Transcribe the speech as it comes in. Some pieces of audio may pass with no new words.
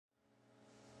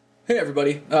Hey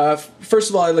everybody,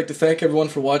 first of all I'd like to thank everyone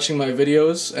for watching my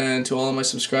videos, and to all of my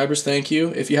subscribers, thank you.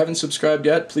 If you haven't subscribed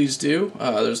yet, please do.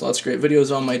 There's lots of great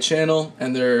videos on my channel,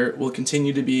 and there will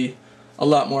continue to be a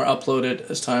lot more uploaded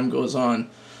as time goes on.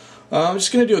 I'm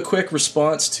just going to do a quick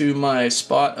response to my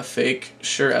Spot a Fake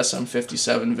Shure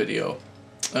SM57 video.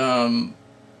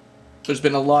 There's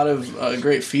been a lot of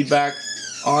great feedback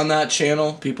on that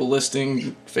channel, people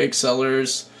listing fake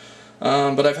sellers,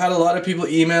 but I've had a lot of people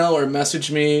email or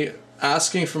message me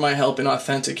asking for my help in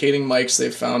authenticating mics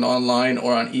they've found online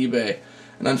or on eBay.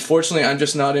 And unfortunately, I'm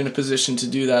just not in a position to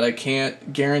do that. I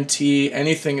can't guarantee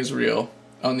anything is real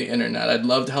on the internet. I'd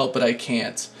love to help, but I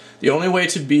can't. The only way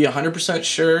to be 100%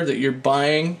 sure that you're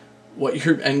buying what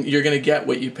you're going to get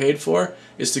what you paid for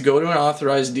is to go to an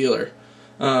authorized dealer.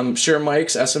 Shure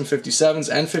mics,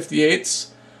 SM57s and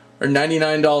 58s are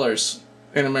 $99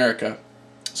 in America.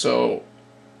 So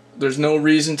there's no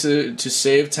reason to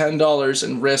save $10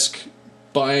 and risk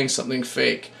buying something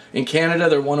fake. In Canada,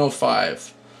 they're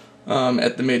 $105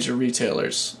 at the major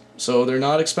retailers. So they're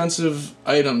not expensive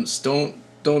items.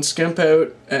 Don't skimp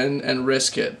out and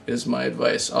risk it, is my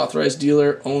advice. Authorized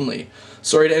dealer only.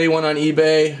 Sorry to anyone on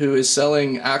eBay who is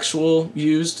selling actual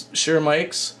used Shure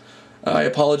mics. I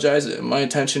apologize. My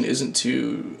intention isn't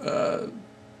to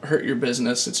hurt your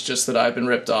business. It's just that I've been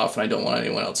ripped off and I don't want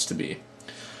anyone else to be.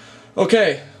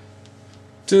 Okay.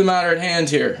 To the matter at hand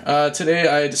here. Today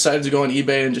I decided to go on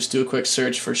eBay and just do a quick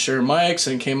search for Shure mics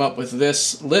and came up with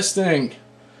this listing.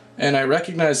 And I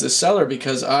recognize this seller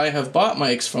because I have bought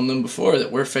mics from them before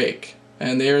that were fake.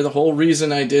 And they are the whole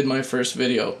reason I did my first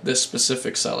video, this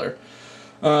specific seller.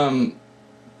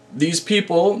 These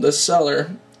people, this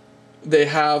seller, they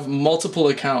have multiple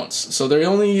accounts. So they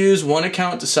only use one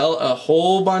account to sell a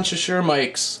whole bunch of Shure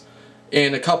mics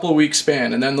in a couple of weeks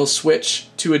span, and then they'll switch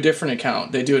to a different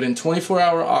account. They do it in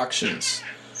 24-hour auctions.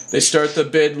 They start the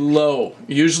bid low.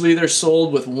 Usually they're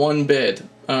sold with one bid.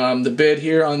 The bid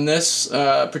here on this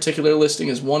particular listing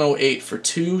is $108 for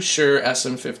two Shure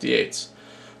SM58s,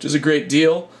 which is a great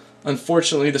deal.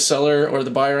 Unfortunately, the seller, or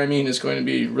the buyer I mean, is going to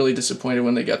be really disappointed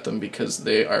when they get them because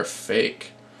they are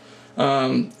fake.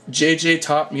 JJ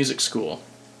Top Music School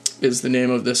is the name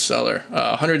of this seller.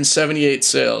 178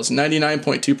 sales,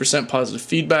 99.2% positive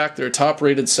feedback. They're a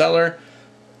top-rated seller,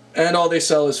 and all they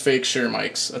sell is fake Shure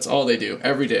mics. That's all they do,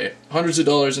 every day. Hundreds of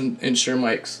dollars in Shure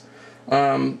mics.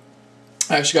 I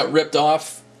actually got ripped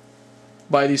off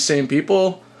by these same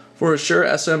people for a Shure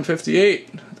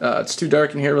SM58. It's too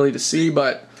dark in here really to see,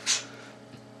 but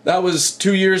that was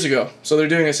 2 years ago. So they're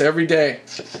doing this every day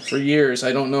for years.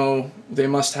 I don't know. They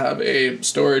must have a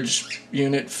storage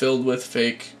unit filled with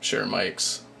fake Shure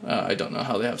mics. I don't know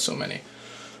how they have so many.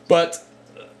 But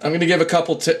I'm going to give a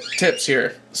couple tips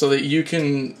here so that you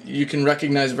can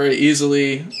recognize very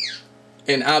easily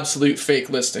an absolute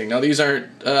fake listing. Now these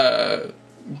aren't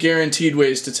guaranteed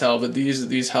ways to tell, but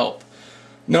these help.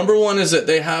 Number one is that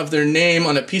they have their name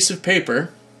on a piece of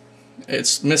paper.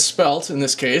 It's misspelt in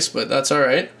this case, but that's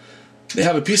alright. They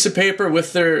have a piece of paper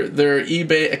with their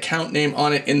eBay account name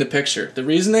on it in the picture. The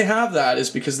reason they have that is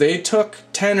because they took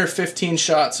 10 or 15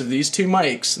 shots of these two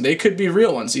mics. They could be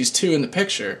real ones, these two in the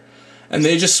picture. And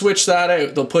they just switch that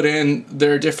out. They'll put in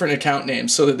their different account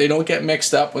names so that they don't get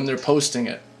mixed up when they're posting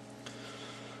it.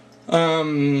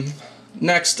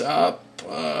 Next up,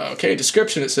 okay,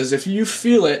 description. It says, if you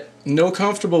feel it, no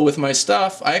comfortable with my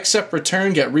stuff, I accept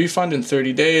return, get refund in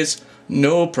 30 days.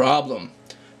 No problem.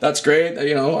 That's great,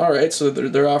 you know, alright, so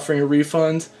they're offering a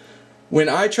refund. When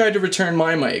I tried to return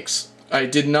my mics, I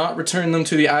did not return them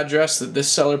to the address that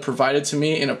this seller provided to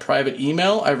me in a private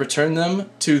email. I returned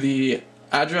them to the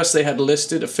address they had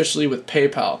listed officially with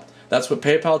PayPal. That's what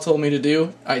PayPal told me to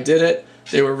do. I did it.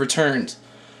 They were returned.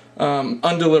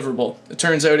 Undeliverable. It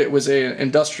turns out it was an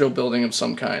industrial building of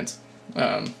some kind.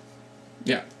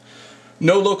 Yeah.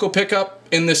 No local pickup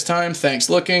in this time, thanks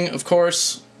looking, of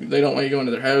course. They don't want you going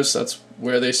to their house. That's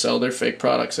where they sell their fake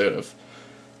products out of.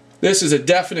 This is a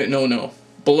definite no-no.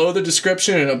 Below the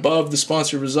description and above the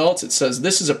sponsored results, it says,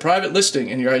 this is a private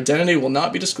listing and your identity will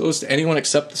not be disclosed to anyone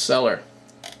except the seller.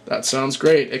 That sounds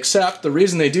great, except the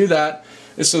reason they do that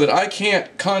is so that I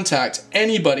can't contact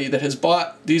anybody that has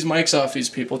bought these mics off these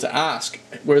people to ask,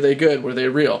 were they good, were they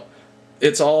real?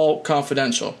 It's all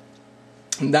confidential.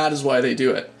 And that is why they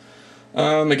do it.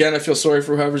 Again, I feel sorry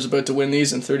for whoever's about to win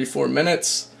these in 34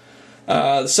 minutes.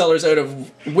 The seller's out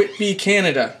of Whitby,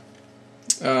 Canada.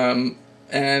 And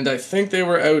I think they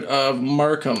were out of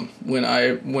Markham when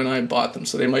I bought them,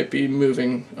 so they might be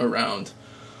moving around.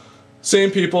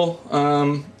 Same people.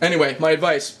 Anyway, my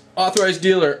advice, authorized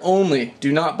dealer only.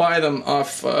 Do not buy them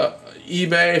off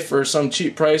eBay for some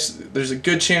cheap price, there's a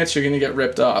good chance you're going to get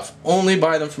ripped off. Only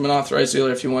buy them from an authorized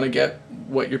dealer if you want to get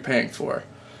what you're paying for.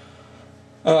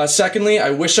 Secondly, I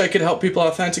wish I could help people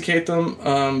authenticate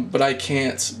them, but I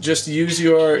can't. Just use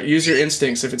your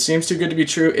instincts. If it seems too good to be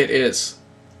true, it is.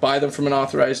 Buy them from an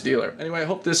authorized dealer. Anyway, I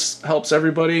hope this helps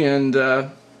everybody,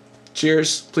 and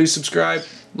cheers. Please subscribe.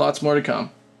 Lots more to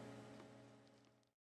come.